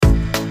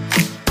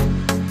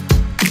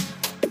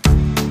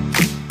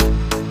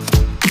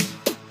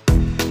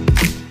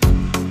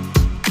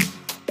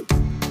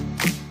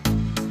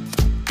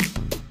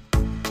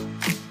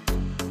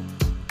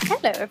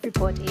Hello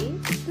everybody,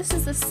 this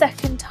is the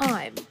second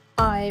time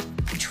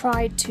I've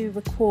tried to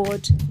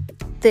record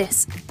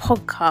this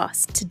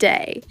podcast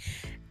today,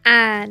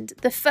 and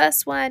the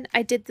first one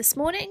I did this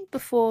morning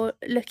before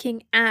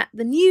looking at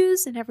the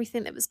news and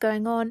everything that was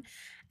going on,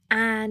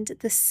 and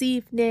this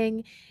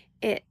evening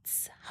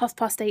it's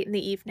 8:30 in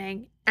the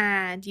evening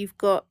and you've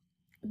got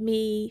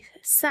me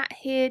sat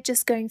here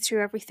just going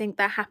through everything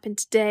that happened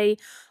today,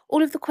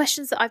 all of the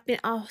questions that I've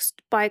been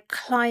asked by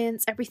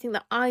clients, everything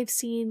that I've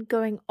seen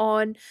going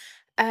on.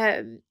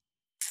 I'm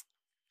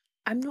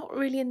not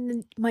really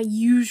in my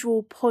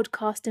usual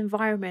podcast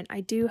environment. I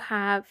do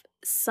have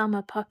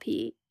Summer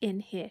Puppy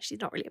in here.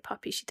 She's not really a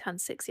puppy. She turned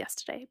 6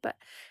 yesterday, but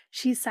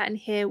she's sat in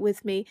here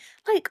with me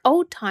like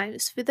old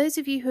times. For those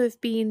of you who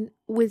have been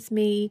with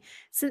me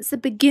since the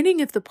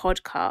beginning of the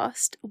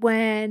podcast,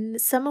 when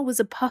Summer was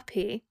a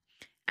puppy,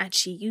 and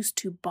she used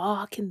to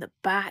bark in the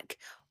back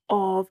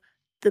of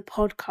the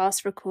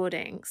podcast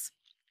recordings.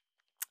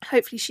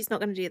 Hopefully she's not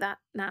going to do that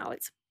now.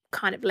 It's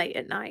kind of late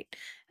at night.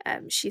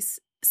 She's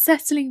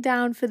settling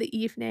down for the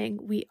evening.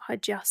 We are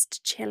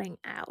just chilling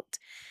out.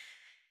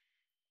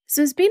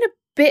 So it's been a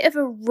bit of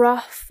a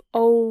rough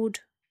old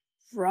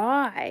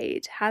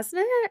ride,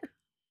 hasn't it?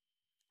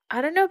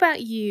 I don't know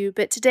about you,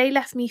 but today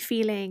left me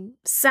feeling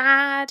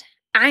sad,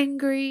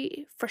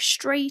 angry,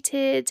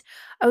 frustrated.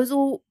 I was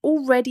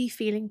already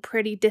feeling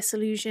pretty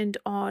disillusioned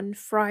on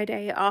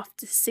Friday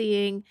after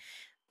seeing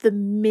the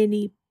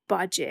mini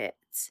budget.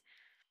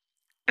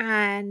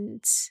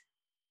 And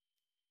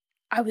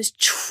I was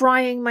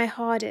trying my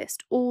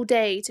hardest all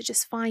day to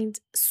just find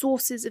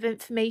sources of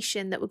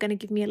information that were going to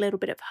give me a little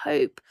bit of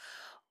hope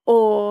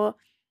or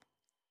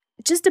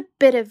just a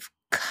bit of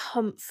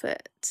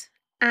comfort.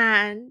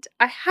 And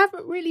I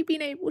haven't really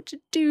been able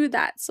to do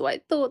that. So I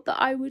thought that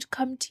I would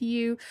come to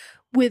you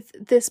with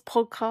this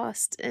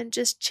podcast and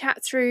just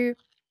chat through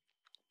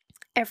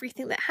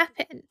everything that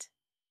happened,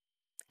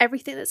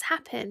 everything that's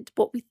happened,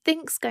 what we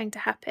think's going to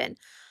happen.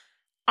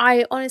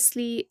 I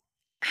honestly,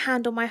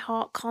 hand on my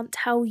heart, can't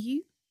tell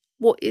you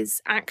what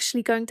is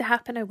actually going to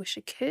happen. I wish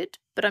I could,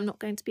 but I'm not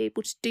going to be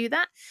able to do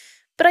that.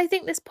 But I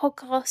think this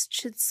podcast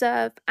should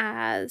serve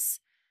as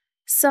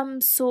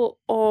some sort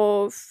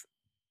of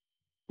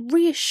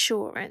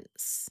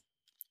reassurance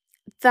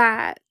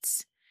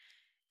that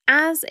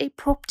as a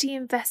property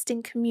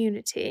investing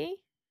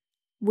community,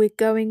 we're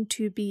going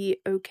to be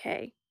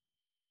okay.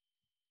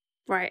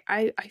 Right?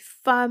 I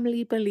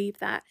firmly believe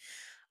that.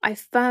 I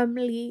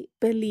firmly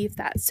believe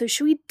that. So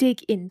should we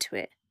dig into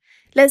it?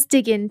 Let's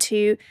dig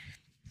into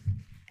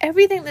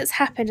everything that's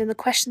happened and the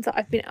questions that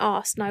I've been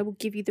asked, and I will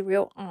give you the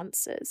real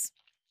answers.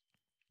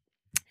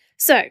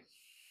 So,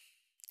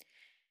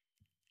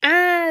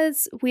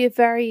 as we're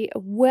very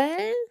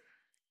aware,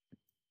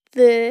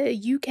 the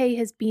UK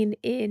has been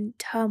in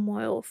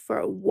turmoil for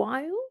a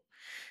while.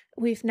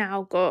 We've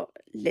now got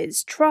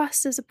Liz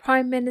Truss as a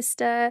Prime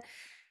Minister,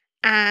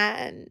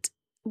 and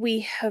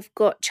we have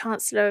got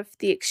Chancellor of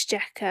the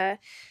Exchequer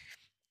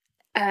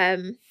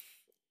in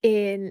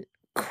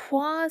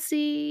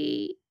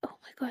Kwasi. Oh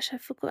my gosh,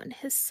 I've forgotten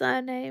his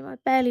surname. I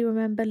barely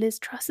remember Liz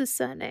Truss's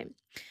surname.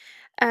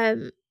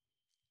 You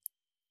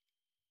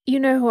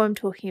know who I'm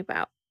talking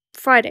about.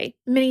 Friday,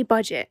 mini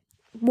budget.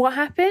 What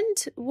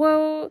happened?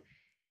 Well,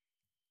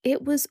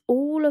 it was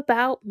all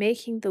about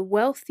making the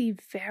wealthy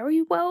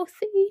very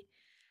wealthy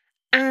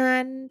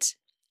and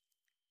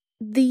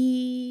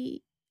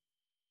the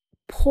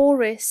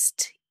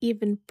poorest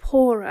even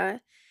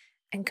poorer,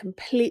 and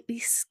completely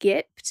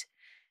skipped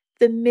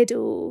the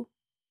middle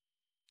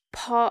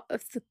part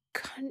of the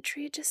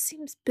country. It just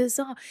seems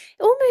bizarre.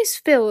 It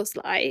almost feels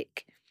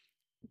like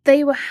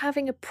they were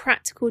having a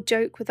practical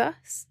joke with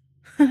us.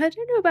 I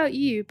don't know about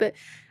you, but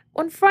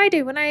on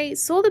Friday when I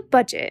saw the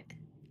budget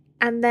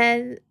and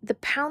then the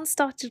pound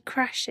started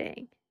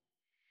crashing,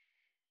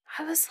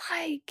 I was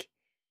like,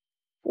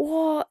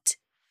 what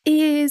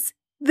is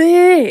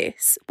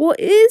this? What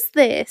is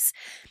this?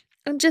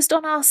 And just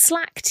on our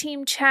Slack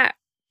team chat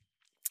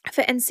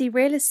for NC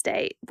Real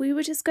Estate, we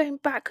were just going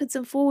backwards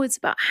and forwards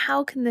about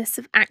how can this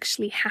have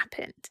actually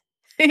happened?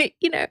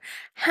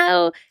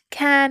 How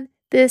can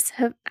this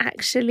have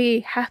actually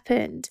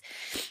happened?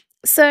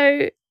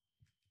 So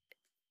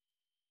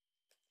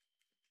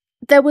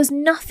there was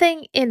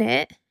nothing in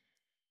it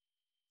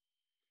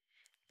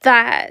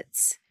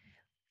that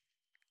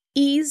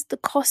eased the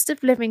cost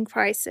of living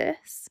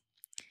crisis.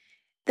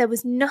 There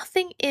was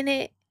nothing in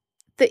it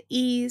that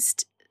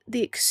eased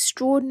the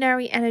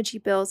extraordinary energy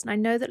bills. And I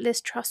know that Liz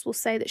Truss will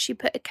say that she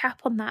put a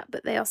cap on that,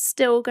 but they are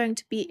still going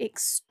to be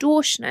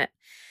extortionate.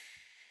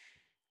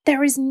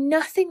 There is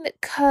nothing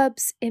that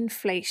curbs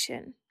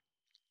inflation.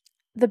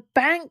 The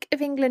Bank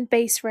of England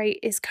base rate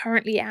is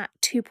currently at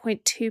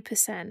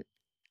 2.2%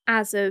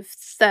 as of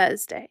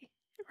Thursday,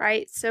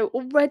 right? So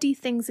already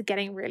things are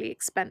getting really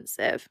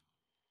expensive.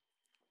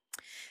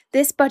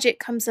 This budget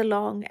comes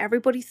along.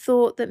 Everybody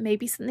thought that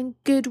maybe something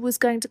good was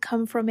going to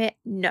come from it.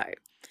 No.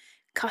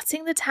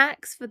 Cutting the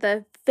tax for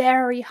the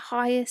very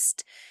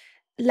highest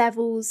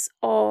levels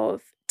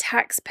of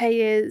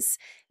taxpayers,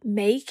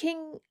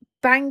 making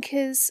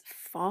bankers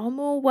far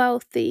more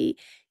wealthy,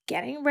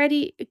 getting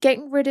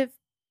rid of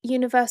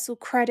universal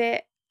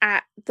credit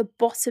at the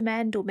bottom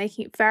end, or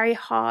making it very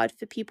hard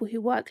for people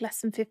who work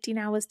less than 15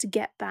 hours to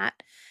get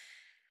that.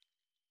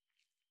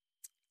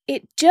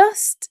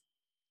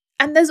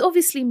 And there's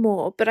obviously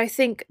more, but I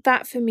think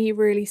that for me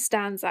really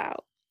stands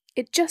out.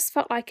 It just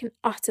felt like an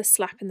utter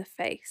slap in the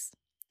face.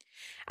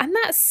 And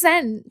that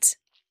sent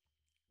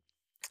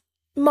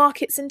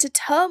markets into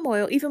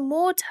turmoil, even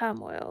more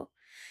turmoil,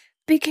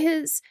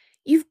 because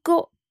you've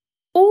got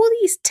all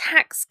these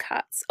tax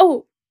cuts.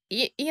 Oh,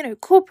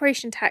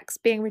 corporation tax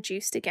being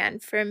reduced again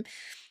from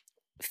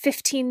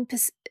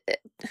 25%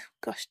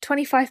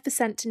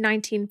 to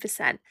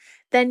 19%.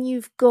 Then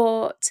you've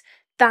got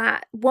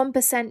that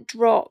 1%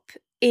 drop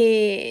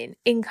in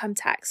income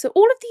tax. So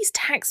all of these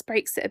tax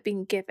breaks that have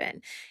been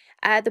given,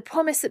 the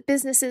promise that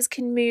businesses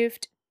can move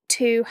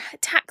to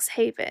tax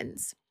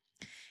havens,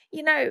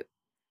 at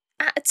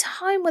a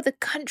time where the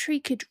country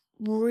could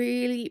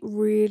really,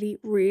 really,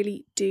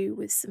 really do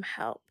with some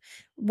help.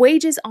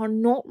 Wages are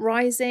not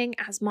rising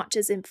as much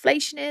as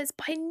inflation is,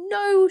 by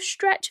no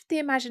stretch of the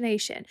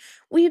imagination.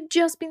 We have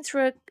just been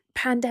through a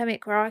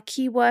pandemic where our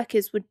key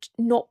workers were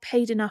not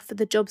paid enough for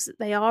the jobs that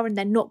they are, and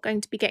they're not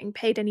going to be getting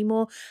paid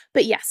anymore.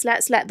 But yes,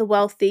 let's let the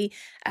wealthy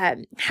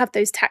have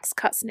those tax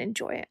cuts and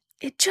enjoy it.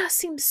 It just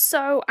seems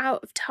so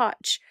out of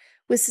touch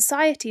with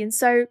society. And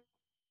so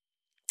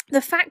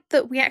the fact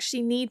that we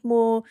actually need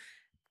more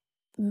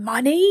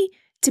money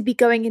to be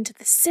going into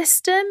the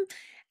system,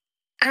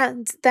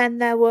 and then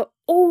there were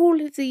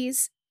all of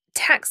these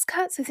tax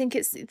cuts. I think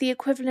it's the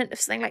equivalent of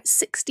something like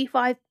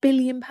 £65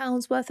 billion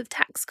worth of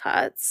tax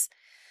cuts.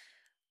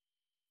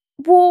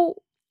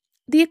 Well,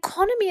 the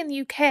economy in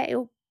the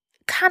UK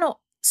cannot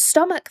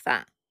stomach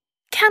that.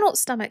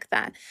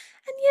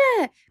 And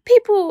yeah,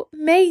 people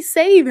may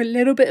save a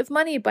little bit of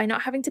money by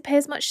not having to pay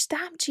as much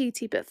stamp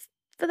duty, but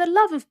for the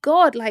love of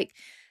God,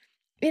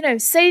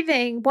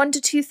 saving £1,000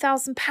 to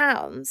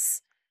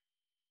 £2,000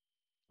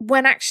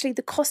 when actually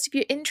the cost of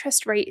your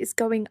interest rate is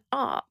going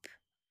up,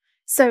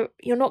 so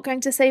you're not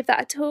going to save that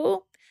at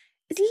all.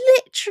 It's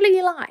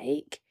literally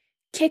like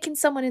kicking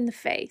someone in the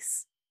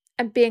face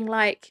and being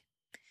like,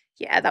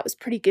 yeah, that was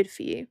pretty good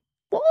for you.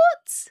 What?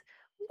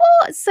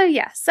 So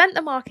yeah, sent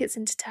the markets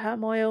into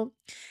turmoil.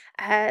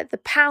 The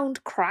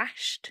pound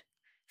crashed,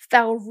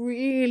 fell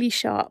really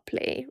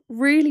sharply,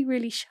 really,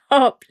 really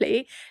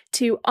sharply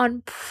to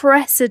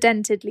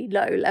unprecedentedly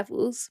low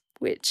levels,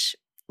 which,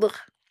 ugh.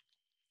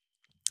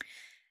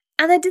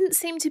 And there didn't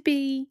seem to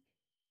be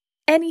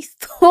any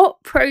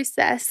thought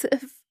process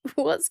of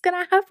what's going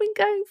to happen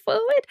going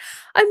forward.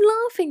 I'm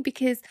laughing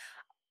because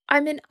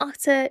I'm in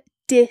utter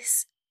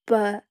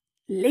disbelief.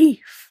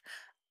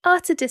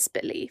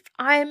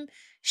 I'm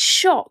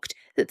shocked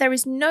that there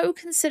is no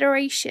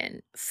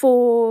consideration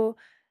for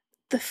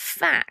the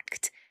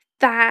fact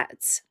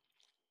that,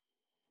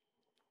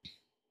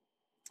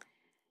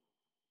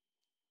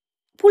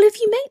 well,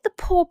 if you make the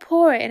poor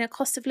poorer in a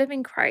cost of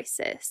living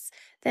crisis,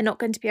 they're not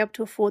going to be able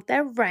to afford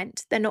their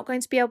rent. They're not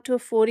going to be able to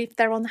afford, if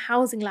they're on the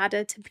housing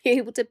ladder, to be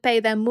able to pay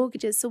their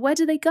mortgages. So where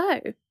do they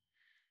go?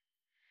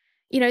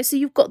 So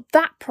you've got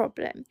that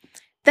problem.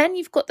 Then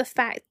you've got the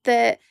fact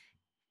that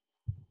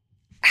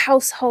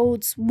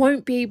households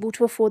won't be able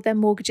to afford their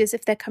mortgages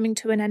if they're coming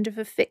to an end of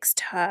a fixed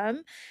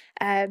term,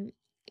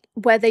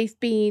 where they've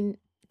been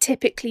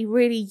typically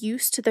really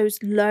used to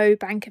those low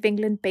Bank of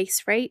England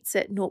base rates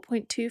at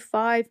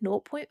 0.25,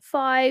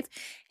 0.5.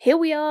 Here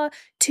we are,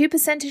 2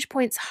 percentage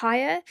points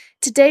higher.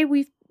 Today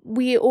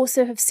we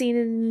also have seen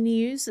in the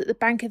news that the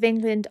Bank of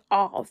England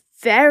are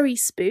very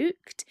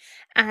spooked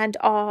and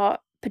are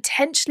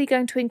potentially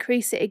going to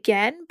increase it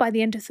again by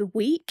the end of the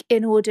week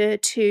in order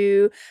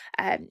to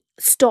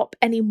stop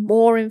any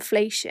more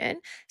inflation.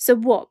 So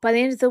what, by the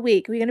end of the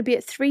week, we're going to be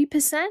at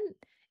 3%?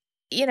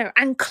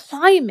 And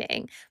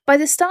climbing. By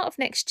the start of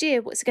next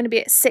year, what's it going to be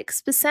at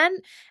 6%?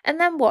 And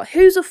then what?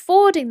 Who's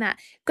affording that?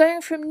 Going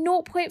from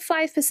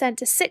 0.5%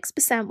 to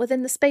 6%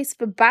 within the space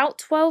of about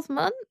 12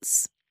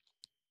 months?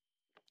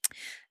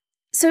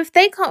 So if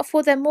they can't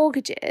afford their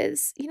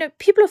mortgages,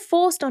 people are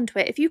forced onto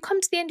it. If you come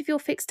to the end of your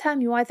fixed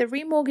term, you either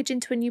remortgage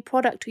into a new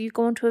product or you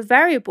go onto a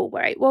variable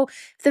rate. Well,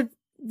 the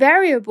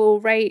variable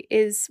rate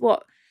is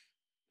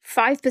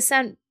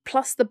 5%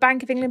 plus the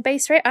Bank of England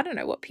base rate. I don't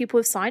know what people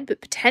have signed,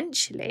 but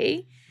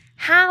potentially,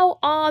 how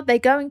are they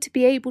going to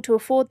be able to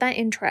afford that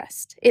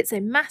interest? It's a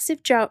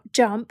massive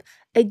jump,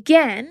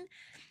 again,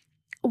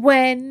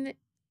 when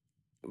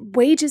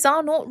wages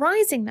are not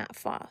rising that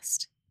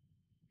fast.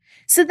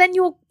 So then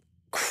you're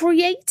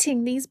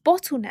creating these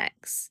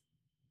bottlenecks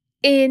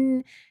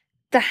in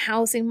the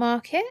housing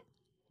market.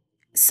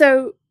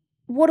 So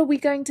what are we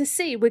going to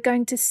see? We're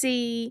going to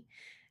see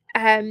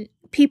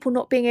people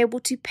not being able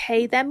to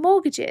pay their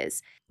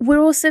mortgages. We're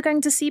also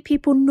going to see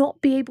people not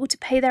be able to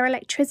pay their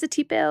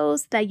electricity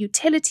bills, their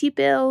utility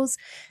bills,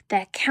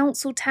 their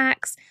council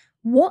tax.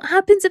 What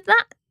happens if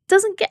that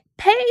doesn't get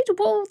paid?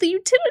 Well, the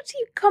utility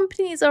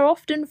companies are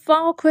often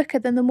far quicker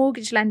than the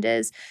mortgage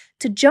lenders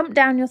to jump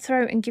down your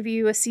throat and give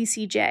you a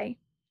CCJ.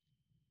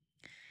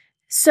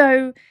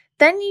 So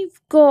Then you've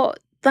got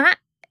that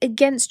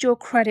against your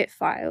credit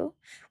file,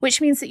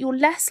 which means that you're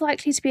less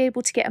likely to be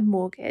able to get a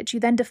mortgage. You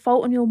then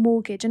default on your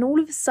mortgage, and all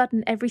of a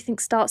sudden everything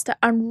starts to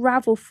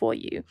unravel for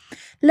you,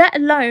 let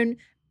alone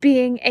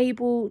being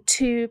able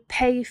to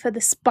pay for the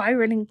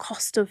spiraling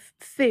cost of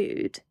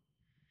food.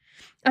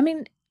 I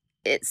mean,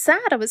 it's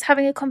sad. I was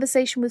having a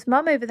conversation with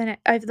mum over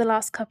the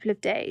last couple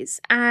of days,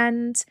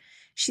 and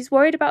she's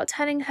worried about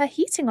turning her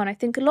heating on. I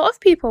think a lot of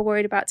people are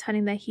worried about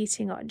turning their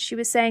heating on. She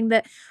was saying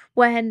that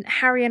when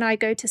Harry and I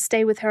go to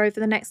stay with her over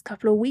the next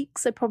couple of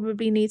weeks, I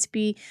probably need to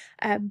be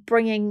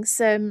bringing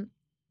some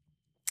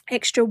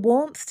extra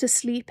warmth to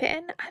sleep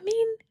in. I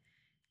mean,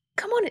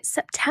 come on, it's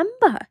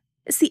September.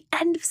 It's the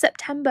end of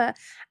September,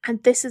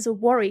 and this is a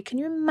worry. Can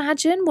you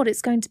imagine what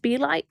it's going to be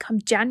like come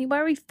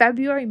January,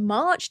 February,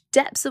 March,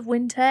 depths of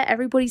winter?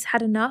 Everybody's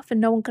had enough and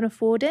no one can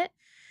afford it.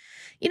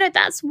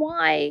 That's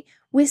why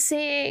we're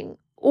seeing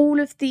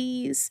all of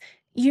these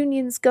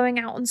unions going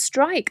out on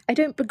strike. I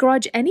don't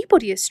begrudge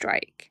anybody a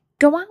strike.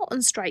 Go out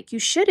on strike. You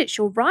should. It's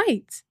your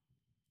right.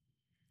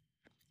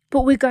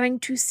 But we're going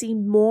to see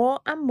more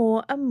and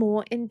more and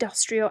more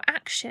industrial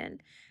action.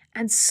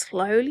 And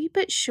slowly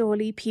but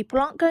surely, people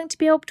aren't going to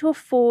be able to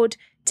afford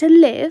to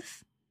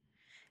live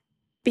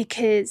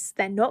because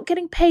they're not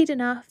getting paid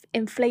enough.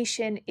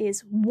 Inflation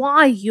is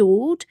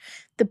wild.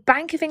 The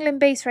Bank of England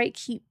base rate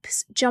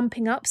keeps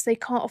jumping up, so they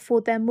can't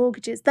afford their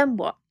mortgages. Then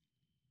what?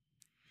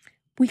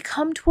 We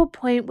come to a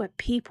point where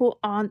people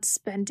aren't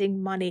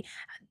spending money.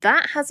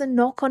 That has a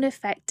knock-on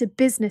effect to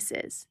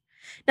businesses.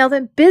 Now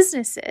then,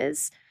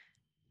 businesses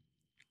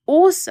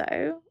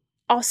also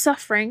are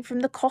suffering from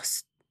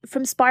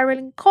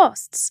spiraling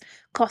costs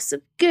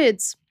of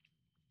goods.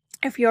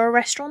 If you're a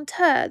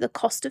restaurateur, the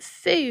cost of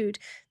food,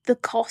 the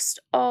cost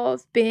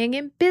of being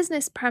in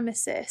business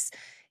premises,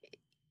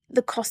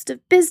 the cost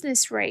of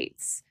business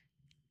rates,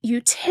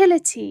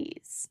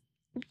 utilities,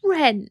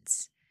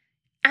 rent,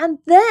 and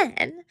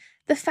then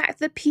the fact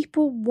that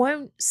people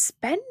won't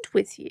spend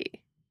with you.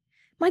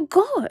 My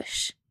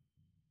gosh,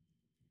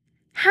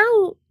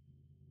 how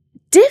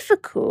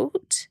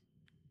difficult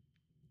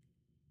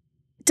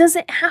does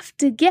it have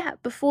to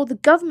get before the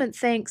government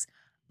thinks,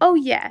 oh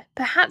yeah,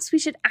 perhaps we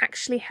should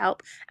actually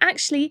help.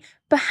 Actually,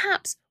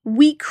 perhaps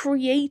we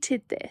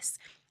created this.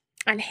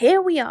 And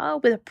here we are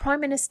with a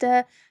prime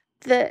minister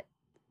that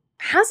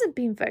hasn't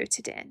been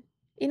voted in.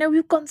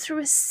 We've gone through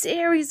a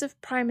series of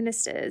prime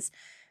ministers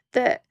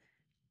that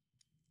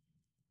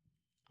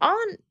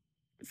aren't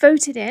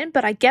voted in,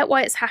 but I get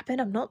why it's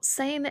happened. I'm not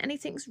saying that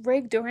anything's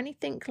rigged or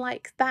anything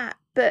like that,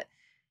 but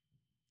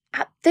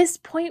at this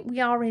point,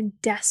 we are in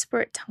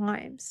desperate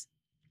times.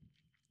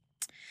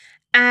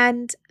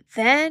 And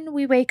then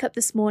we wake up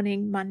this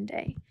morning,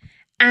 Monday,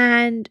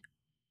 and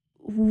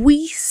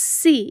we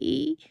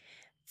see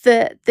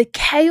that the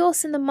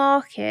chaos in the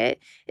market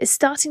is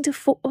starting to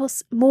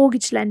force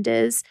mortgage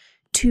lenders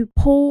to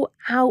pull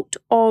out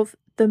of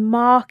the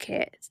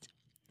market.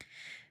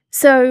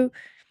 So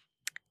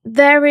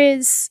there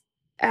is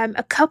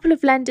a couple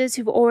of lenders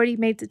who've already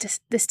made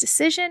this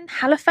decision.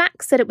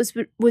 Halifax said it was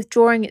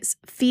withdrawing its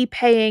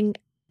fee-paying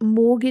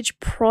mortgage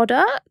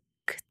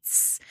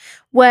products,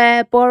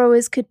 where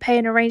borrowers could pay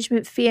an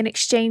arrangement fee in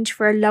exchange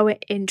for a lower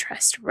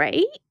interest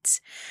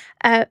rate.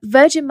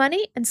 Virgin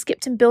Money and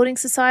Skipton Building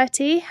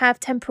Society have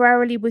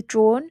temporarily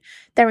withdrawn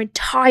their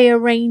entire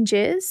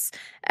ranges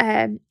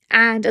and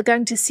are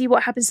going to see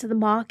what happens to the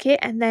market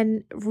and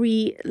then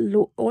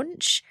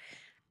relaunch.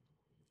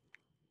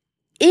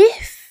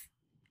 If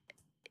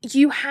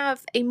you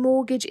have a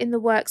mortgage in the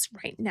works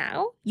right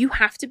now, you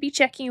have to be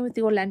checking in with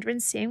your lender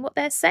and seeing what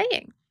they're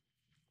saying.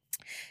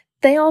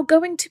 They are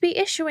going to be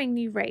issuing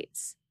new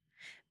rates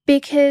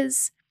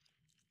because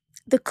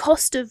the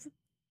cost of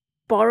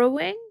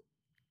borrowing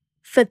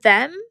for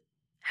them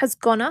has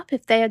gone up.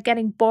 If they are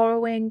getting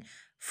borrowing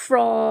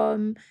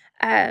from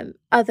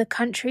other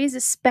countries,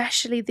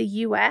 especially the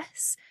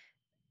US,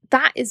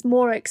 that is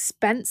more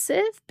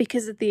expensive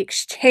because of the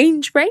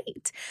exchange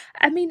rate.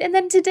 And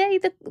then today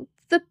the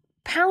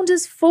pound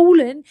has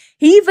fallen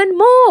even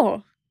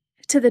more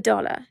to the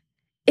dollar.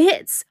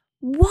 It's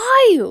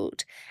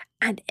wild.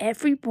 And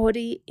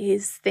everybody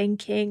is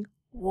thinking,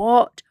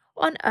 what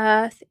on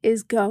earth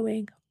is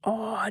going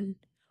on?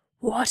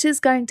 What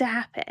is going to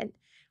happen?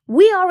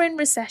 We are in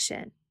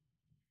recession.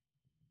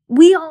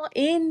 We are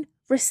in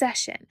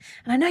recession.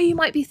 And I know you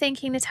might be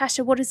thinking,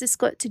 Natasha, what has this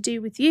got to do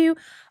with you?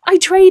 I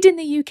trade in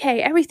the UK.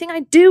 Everything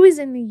I do is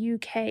in the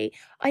UK.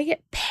 I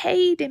get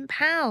paid in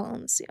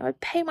pounds. I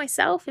pay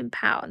myself in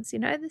pounds.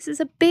 This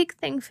is a big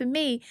thing for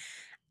me.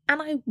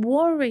 And I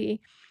worry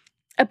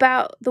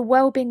about the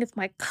well-being of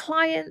my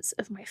clients,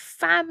 of my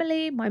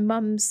family. My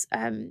mum's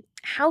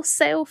house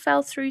sale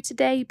fell through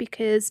today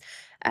because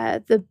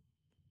the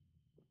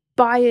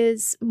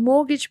buyer's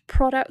mortgage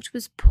product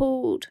was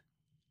pulled.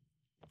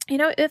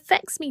 It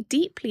affects me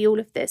deeply, all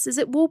of this, as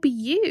it will be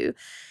you.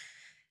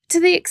 To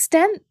the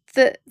extent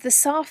that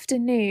this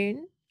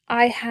afternoon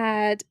I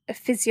had a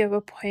physio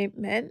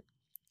appointment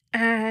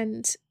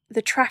and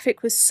the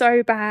traffic was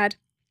so bad,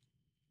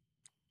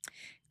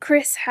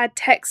 Chris had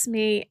texted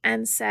me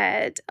and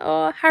said,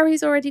 "Oh,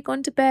 Harry's already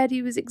gone to bed.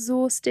 He was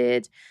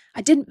exhausted.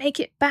 I didn't make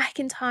it back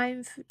in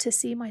time to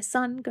see my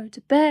son go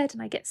to bed."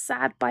 And I get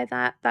sad by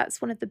that.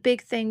 That's one of the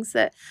big things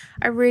that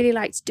I really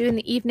like to do in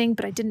the evening,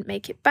 but I didn't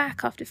make it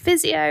back after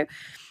physio.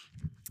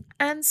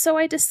 And so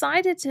I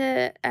decided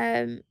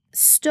to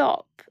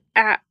stop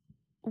at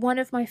one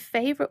of my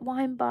favorite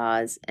wine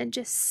bars and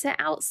just sit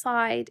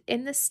outside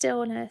in the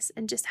stillness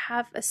and just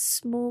have a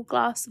small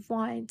glass of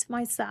wine to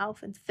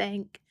myself and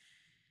think,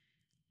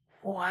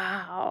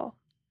 wow,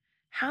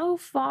 how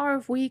far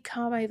have we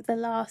come over the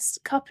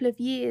last couple of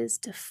years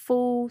to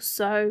fall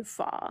so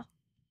far?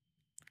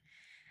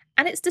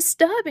 And it's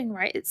disturbing,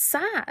 right? It's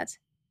sad.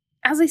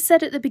 As I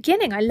said at the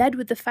beginning, I led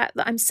with the fact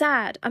that I'm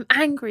sad, I'm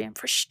angry, I'm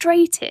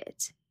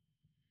frustrated.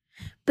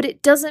 But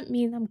it doesn't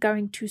mean I'm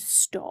going to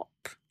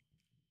stop.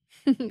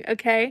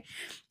 Okay?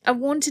 I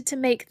wanted to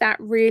make that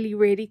really,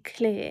 really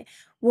clear.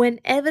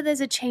 Whenever there's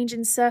a change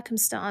in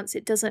circumstance,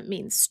 it doesn't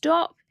mean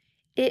stop,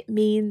 it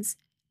means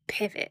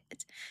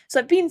pivot. So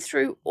I've been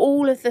through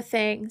all of the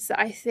things that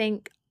I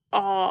think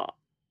are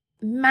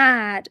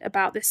mad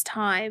about this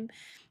time,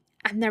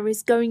 and there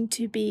is going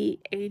to be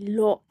a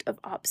lot of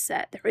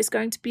upset. There is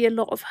going to be a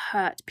lot of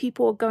hurt.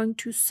 People are going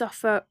to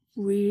suffer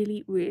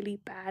really, really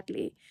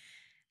badly.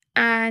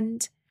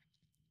 And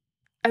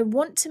I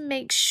want to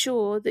make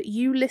sure that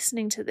you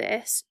listening to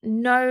this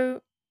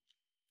know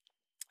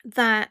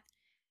that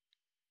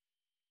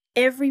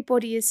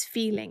everybody is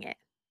feeling it.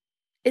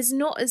 It's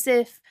not as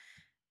if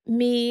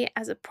me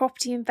as a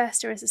property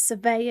investor, as a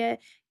surveyor,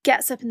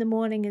 gets up in the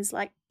morning and is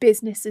like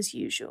business as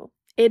usual.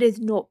 It is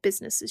not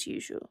business as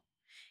usual.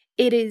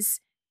 It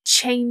is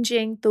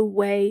changing the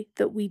way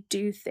that we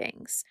do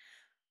things.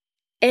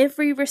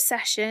 Every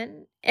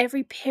recession,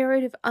 every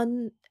period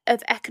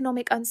of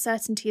economic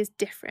uncertainty is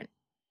different.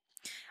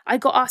 I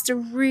got asked a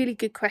really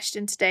good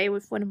question today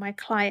with one of my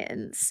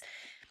clients.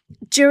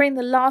 During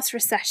the last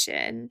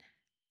recession,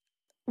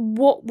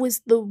 what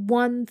was the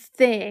one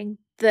thing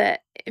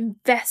that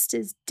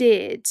investors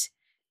did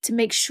to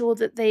make sure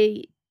that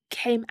they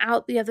came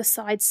out the other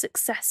side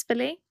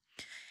successfully?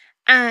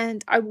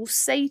 And I will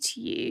say to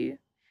you,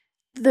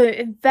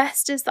 the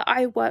investors that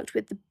I worked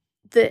with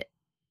that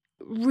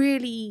were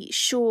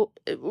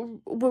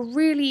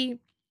really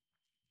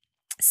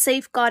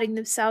safeguarding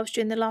themselves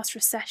during the last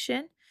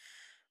recession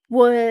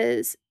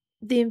was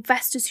the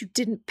investors who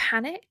didn't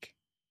panic.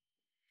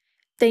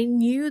 They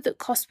knew that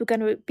costs were going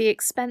to be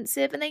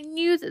expensive, and they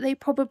knew that they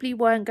probably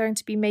weren't going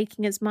to be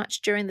making as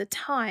much during the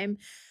time,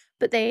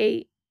 but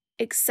they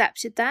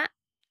accepted that.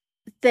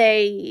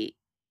 They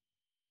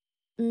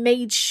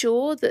made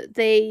sure that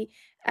they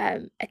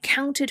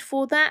accounted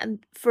for that, and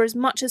for as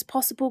much as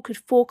possible could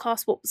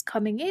forecast what was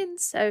coming in.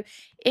 So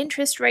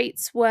interest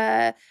rates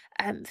were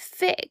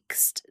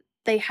fixed.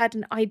 They had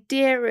an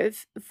idea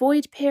of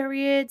void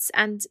periods,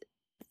 and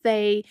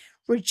they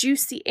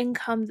reduced the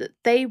income that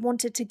they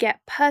wanted to get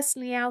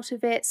personally out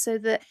of it, so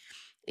that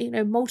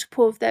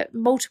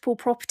multiple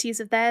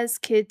properties of theirs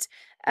could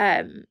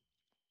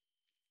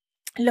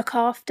look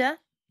after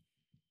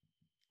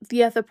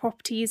the other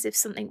properties if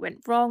something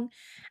went wrong.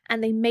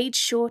 And they made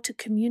sure to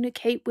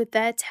communicate with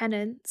their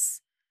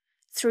tenants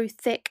through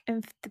thick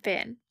and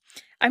thin.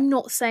 I'm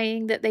not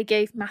saying that they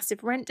gave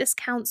massive rent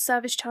discounts,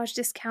 service charge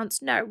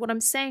discounts. No, what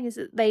I'm saying is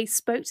that they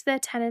spoke to their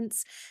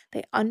tenants,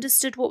 they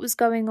understood what was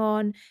going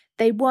on,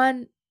 they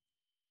weren't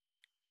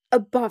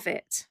above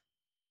it.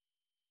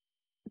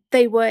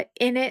 They were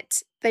in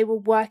it, they were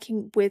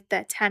working with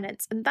their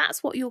tenants, and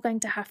that's what you're going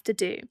to have to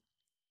do.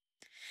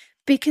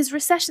 Because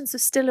recessions are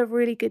still a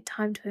really good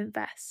time to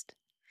invest.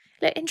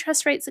 Like,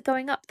 interest rates are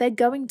going up, they're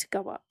going to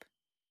go up.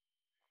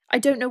 I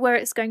don't know where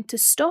it's going to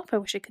stop, I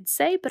wish I could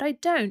say, but I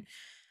don't.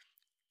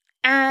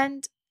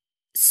 And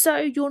so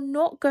you're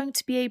not going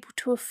to be able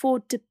to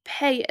afford to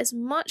pay as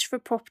much for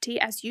property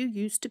as you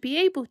used to be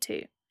able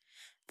to.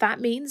 That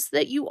means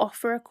that you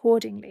offer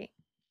accordingly.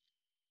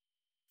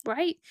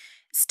 Right?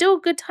 Still a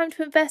good time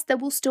to invest. There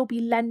will still be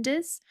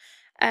lenders.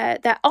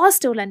 There are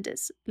still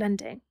lenders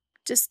lending.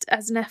 Just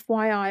as an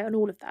FYI on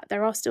all of that,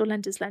 there are still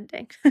lenders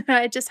lending.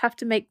 I just have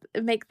to make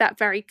that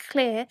very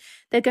clear.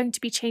 They're going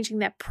to be changing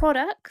their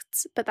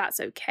products, but that's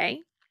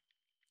okay.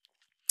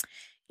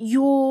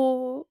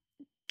 Your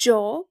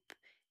job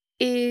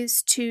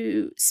is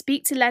to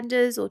speak to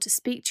lenders or to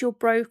speak to your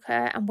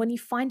broker, and when you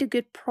find a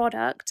good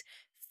product,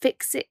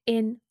 fix it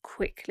in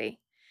quickly.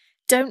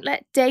 Don't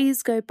let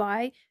days go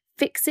by.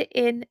 Fix it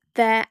in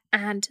there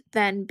and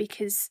then,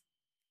 because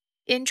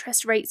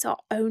interest rates are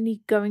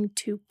only going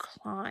to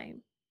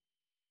climb.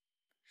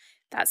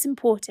 That's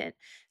important.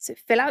 So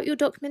fill out your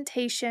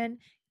documentation,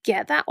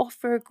 get that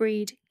offer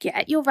agreed,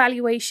 get your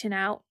valuation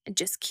out, and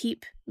just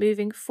keep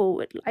moving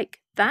forward like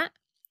that.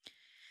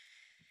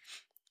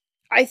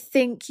 I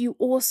think you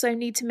also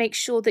need to make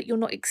sure that you're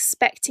not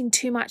expecting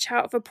too much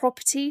out of a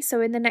property. So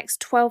in the next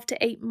 12 to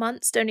 8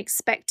 months, don't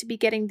expect to be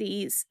getting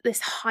this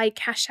high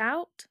cash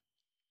out.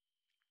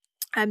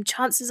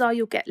 Chances are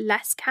you'll get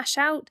less cash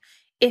out,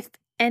 if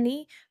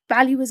any.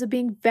 Valuers are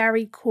being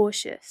very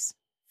cautious.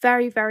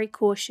 very, very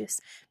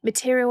cautious.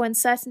 Material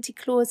uncertainty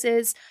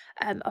clauses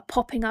are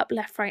popping up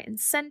left, right, and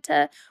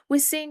centre. We're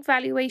seeing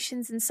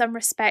valuations in some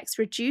respects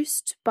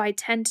reduced by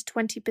 10 to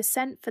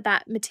 20% for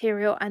that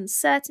material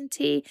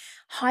uncertainty.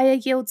 Higher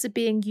yields are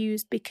being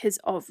used because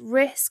of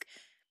risk.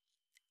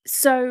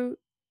 So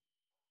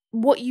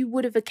what you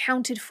would have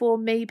accounted for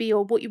maybe,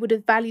 or what you would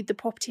have valued the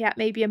property at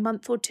maybe a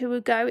month or two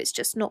ago, it's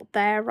just not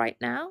there right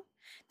now.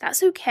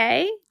 That's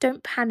okay.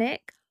 Don't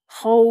panic.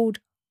 Hold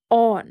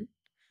on.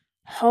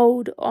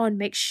 Hold on.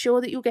 Make sure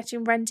that you're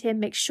getting rent in.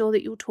 Make sure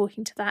that you're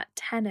talking to that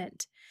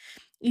tenant.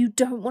 You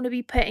don't want to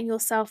be putting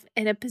yourself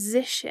in a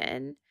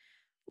position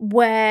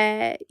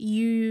where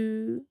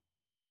you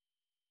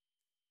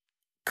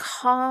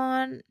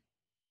can't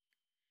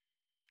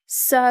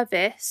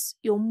service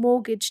your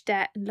mortgage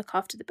debt and look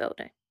after the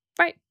building.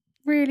 Right?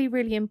 Really,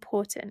 really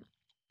important.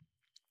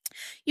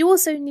 You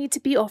also need to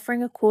be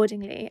offering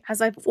accordingly,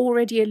 as I've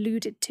already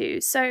alluded to.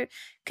 So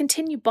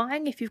continue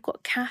buying. If you've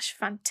got cash,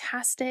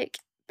 fantastic.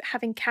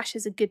 Having cash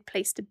is a good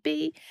place to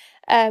be.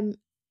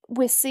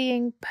 We're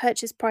seeing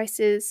purchase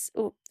prices,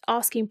 or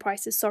asking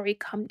prices,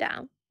 come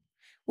down.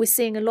 We're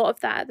seeing a lot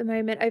of that at the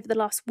moment. Over the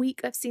last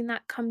week, I've seen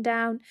that come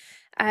down.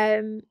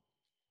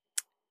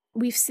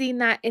 We've seen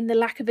that in the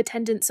lack of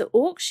attendance at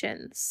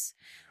auctions.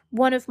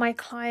 One of my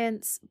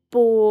clients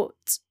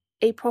bought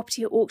a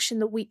property at auction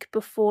the week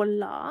before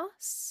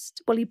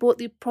last. Well, he bought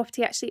the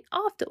property actually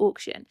after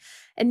auction.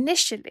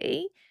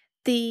 Initially,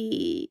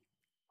 the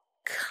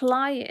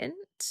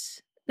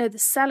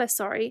seller,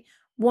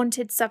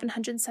 wanted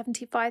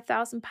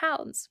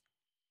 £775,000.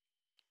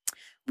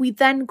 We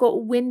then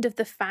got wind of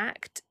the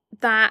fact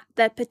that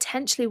there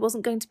potentially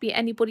wasn't going to be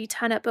anybody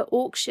turn up at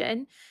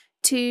auction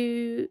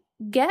to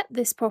get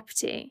this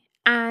property,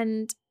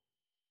 and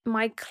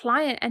my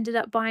client ended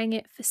up buying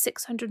it for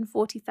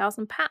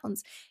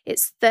 £640,000.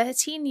 It's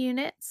 13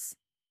 units.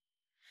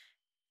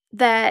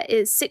 There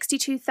is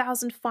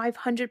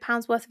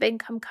 £62,500 worth of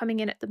income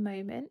coming in at the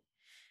moment.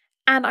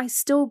 And I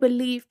still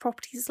believe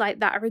properties like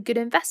that are a good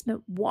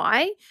investment.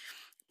 Why?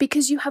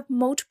 Because you have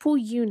multiple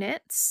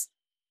units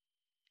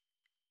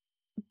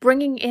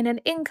bringing in an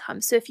income.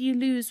 So if you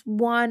lose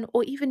one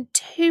or even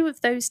two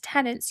of those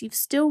tenants, you've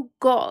still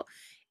got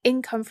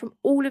income from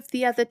all of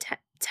the other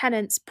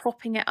tenants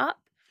propping it up.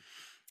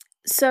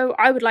 So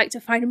I would like to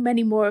find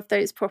many more of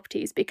those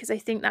properties, because I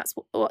think that's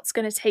what's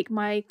going to take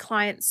my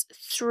clients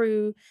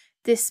through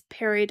this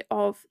period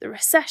of the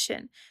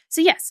recession. So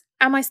yes,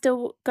 am I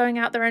still going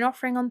out there and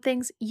offering on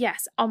things?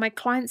 Yes. Are my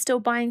clients still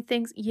buying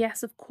things?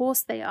 Yes, of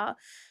course they are.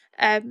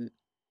 And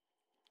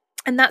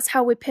that's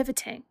how we're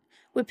pivoting.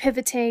 We're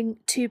pivoting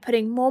to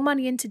putting more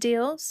money into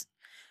deals.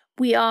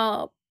 We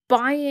are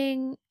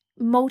buying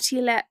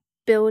multi-let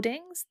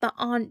buildings that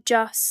aren't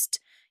just,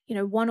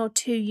 1 or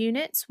 2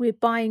 units. We're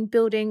buying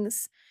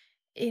buildings,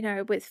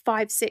 with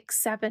 5, 6,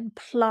 7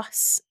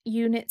 plus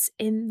units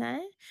in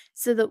there,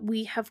 so that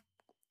we have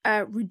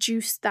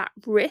reduced that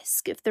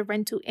risk of the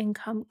rental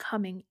income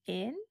coming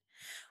in.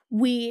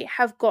 We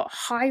have got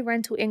high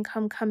rental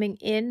income coming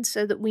in,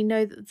 so that we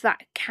know that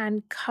that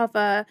can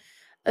cover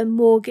a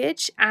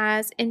mortgage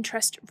as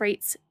interest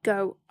rates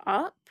go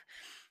up.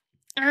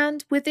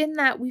 And within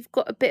that, we've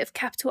got a bit of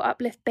capital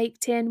uplift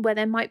baked in, where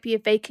there might be a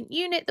vacant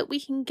unit that we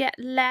can get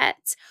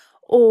let,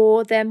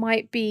 or there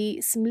might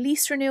be some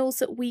lease renewals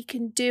that we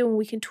can do, and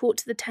we can talk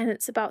to the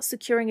tenants about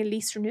securing a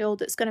lease renewal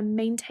that's going to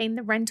maintain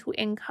the rental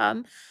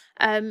income.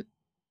 That's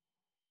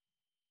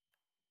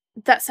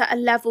at a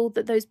level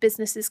that those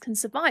businesses can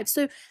survive.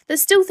 So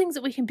there's still things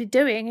that we can be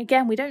doing.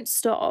 Again, we don't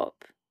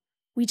stop.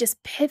 We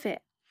just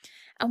pivot.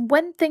 And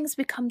when things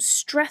become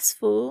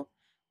stressful,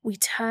 we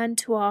turn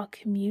to our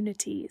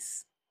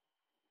communities.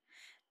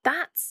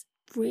 That's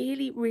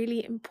really,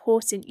 really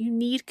important. You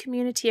need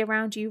community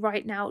around you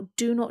right now.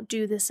 Do not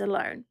do this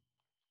alone.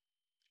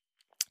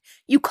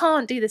 You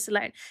can't do this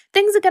alone.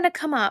 Things are going to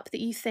come up that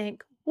you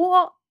think,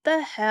 what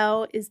the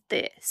hell is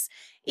this?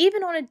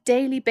 Even on a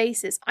daily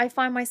basis, I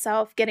find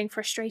myself getting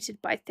frustrated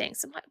by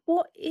things. I'm like,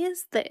 what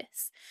is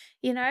this?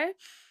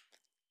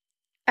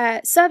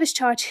 Service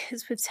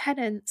charges with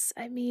tenants.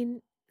 I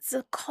mean, it's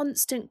a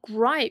constant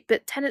gripe,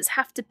 but tenants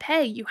have to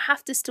pay. You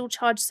have to still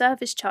charge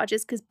service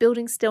charges because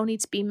buildings still need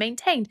to be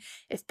maintained.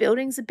 If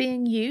buildings are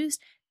being used,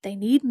 they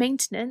need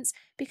maintenance,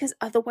 because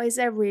otherwise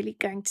they're really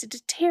going to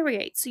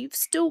deteriorate. So you've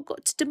still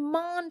got to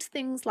demand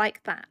things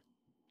like that.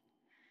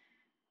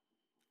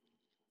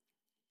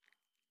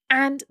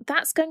 And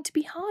that's going to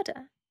be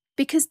harder,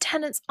 because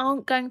tenants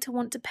aren't going to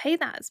want to pay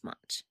that as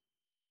much.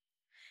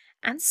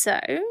 And so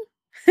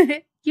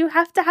you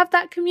have to have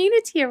that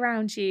community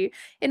around you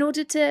in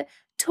order to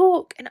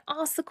talk and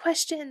ask the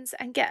questions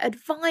and get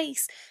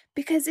advice,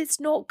 because it's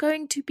not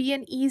going to be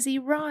an easy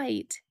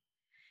ride.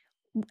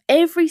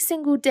 Every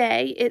single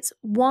day, it's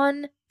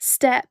one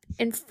step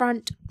in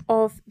front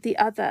of the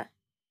other.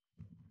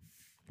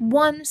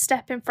 One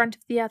step in front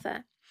of the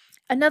other.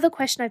 Another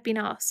question I've been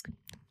asked: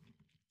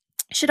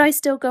 should I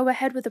still go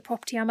ahead with the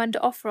property I'm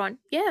under offer on?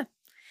 Yeah.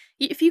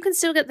 If you can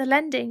still get the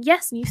lending,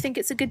 yes, and you think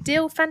it's a good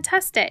deal,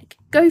 fantastic.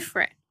 Go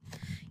for it.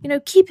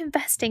 keep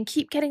investing,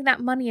 keep getting that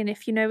money in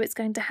if you know it's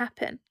going to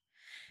happen.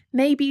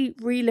 Maybe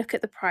relook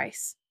at the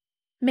price.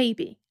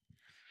 Maybe.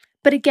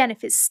 But again,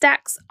 if it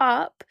stacks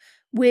up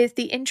with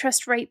the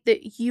interest rate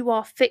that you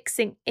are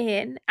fixing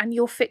in, and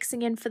you're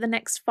fixing in for the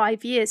next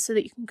 5 years so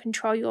that you can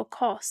control your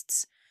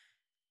costs,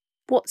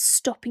 what's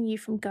stopping you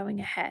from going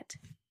ahead?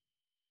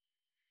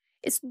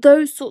 It's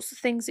those sorts of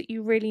things that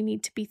you really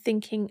need to be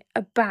thinking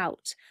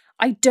about.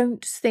 I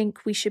don't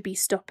think we should be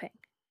stopping.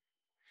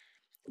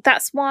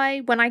 That's why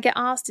when I get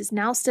asked, is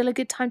now still a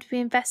good time to be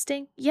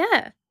investing?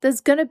 Yeah,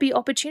 there's going to be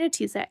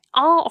opportunities. There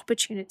are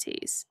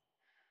opportunities.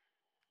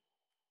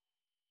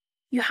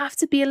 You have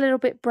to be a little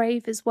bit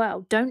brave as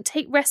well. Don't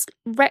take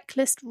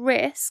reckless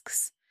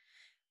risks,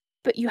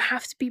 but you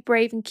have to be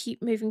brave and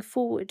keep moving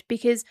forward,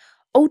 because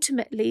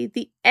ultimately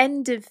the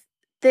end of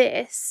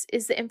this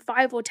is that in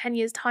 5 or 10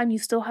 years' time, you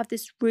still have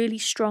this really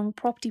strong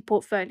property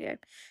portfolio.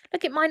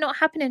 Look, it might not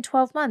happen in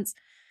 12 months,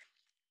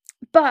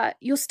 but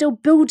you're still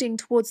building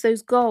towards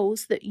those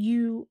goals that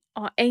you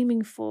are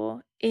aiming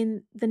for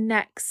in the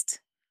next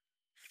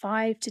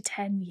 5 to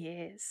 10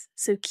 years.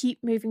 So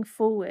keep moving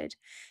forward,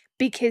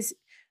 because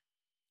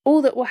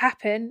all that will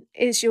happen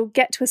is you'll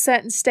get to a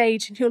certain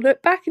stage and you'll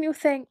look back and you'll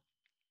think,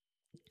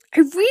 I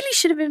really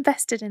should have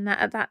invested in that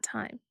at that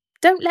time.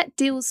 Don't let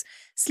deals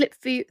slip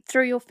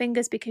through your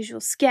fingers because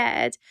you're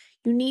scared.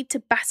 You need to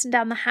batten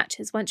down the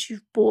hatches once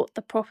you've bought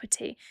the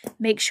property.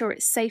 Make sure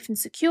it's safe and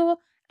secure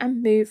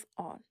and move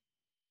on.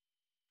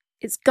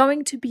 It's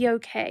going to be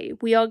okay.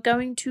 We are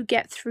going to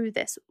get through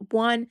this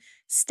one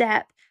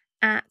step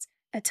at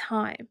a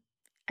time.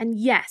 And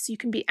yes, you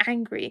can be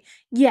angry.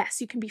 Yes,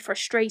 you can be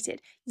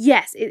frustrated.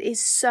 Yes, it is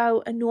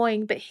so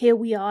annoying, but here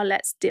we are.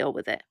 Let's deal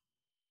with it.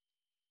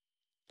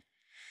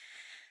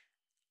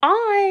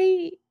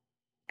 I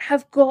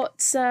have got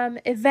some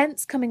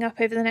events coming up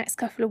over the next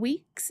couple of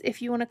weeks.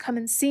 If you want to come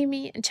and see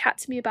me and chat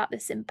to me about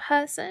this in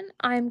person,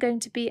 I'm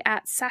going to be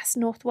at SAS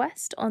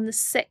Northwest on the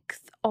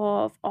 6th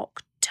of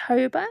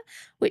October,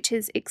 which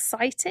is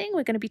exciting.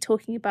 We're going to be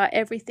talking about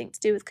everything to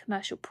do with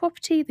commercial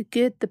property, the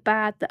good, the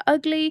bad, the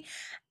ugly.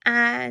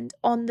 And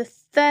on the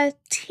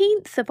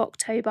 13th of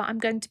October, I'm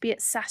going to be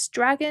at SAS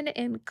Dragon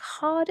in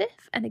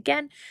Cardiff. And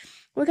again,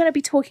 we're going to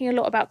be talking a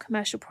lot about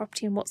commercial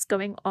property and what's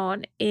going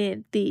on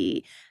in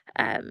the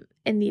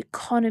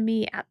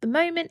economy at the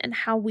moment, and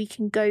how we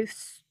can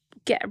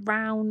get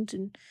around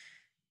and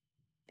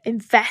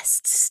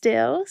invest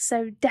still.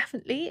 So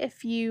definitely,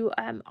 if you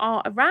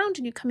are around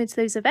and you come into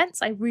those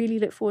events, I really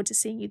look forward to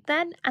seeing you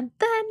then. And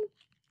then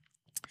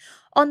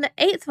on the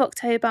 8th of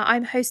October,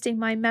 I'm hosting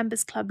my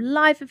Members Club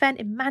live event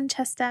in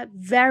Manchester.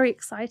 Very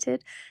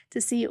excited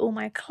to see all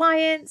my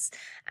clients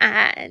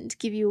and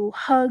give you all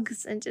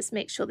hugs and just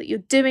make sure that you're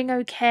doing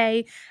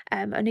okay.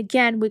 And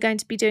again, we're going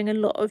to be doing a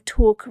lot of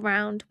talk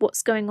around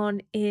what's going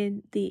on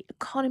in the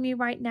economy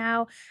right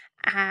now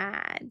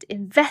and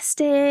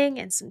investing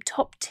and some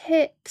top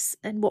tips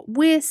and what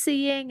we're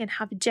seeing, and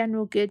have a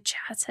general good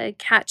chatter,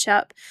 catch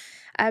up.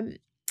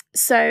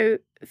 So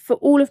for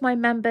all of my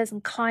members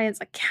and clients,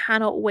 I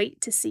cannot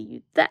wait to see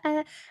you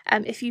there.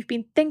 If you've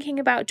been thinking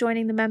about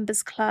joining the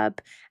Members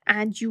Club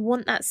and you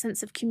want that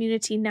sense of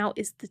community, now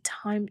is the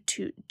time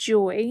to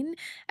join.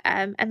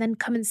 And then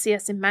come and see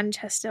us in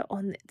Manchester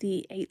on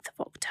the 8th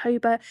of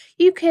October.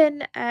 You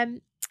can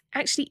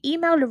actually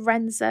email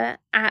Lorenza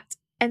at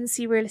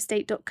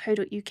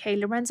ncrealestate.co.uk.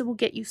 Lorenza will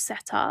get you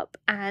set up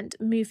and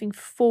moving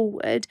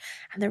forward.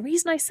 And the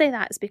reason I say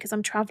that is because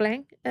I'm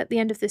traveling at the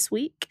end of this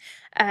week.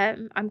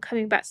 I'm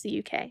coming back to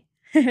the UK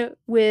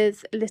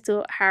with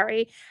little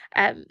Harry.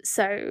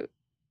 So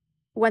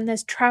when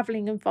there's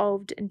traveling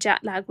involved and jet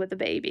lag with a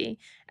baby,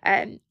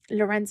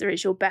 Lorenza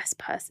is your best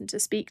person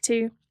to speak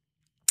to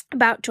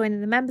about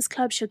joining the Members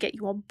Club. She'll get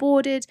you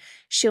onboarded.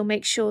 She'll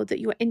make sure that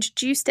you're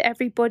introduced to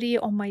everybody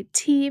on my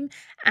team,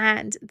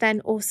 and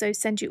then also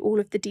send you all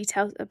of the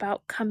details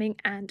about coming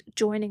and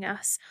joining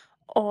us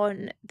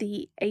on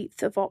the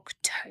 8th of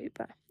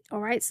October. All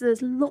right, so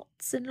there's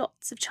lots and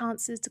lots of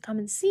chances to come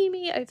and see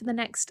me over the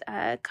next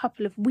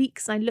couple of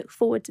weeks. I look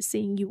forward to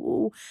seeing you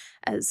all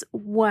as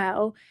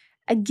well.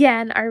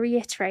 Again, I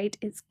reiterate,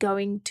 it's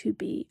going to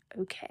be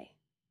okay.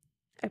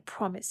 I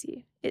promise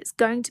you, it's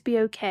going to be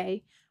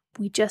okay.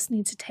 We just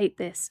need to take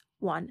this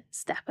one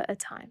step at a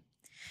time.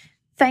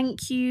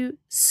 Thank you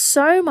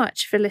so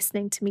much for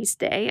listening to me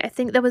today. I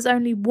think there was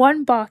only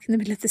one bark in the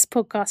middle of this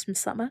podcast from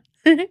Summer.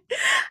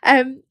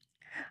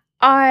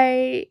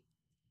 I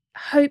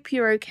hope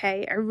you're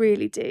okay. I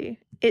really do.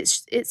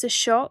 It's a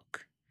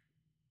shock,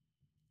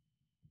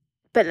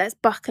 but let's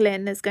buckle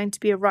in. There's going to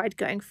be a ride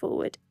going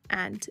forward,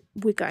 and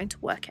we're going to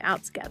work it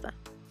out together.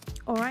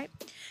 All right.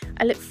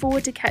 I look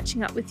forward to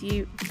catching up with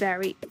you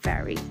very,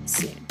 very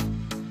soon.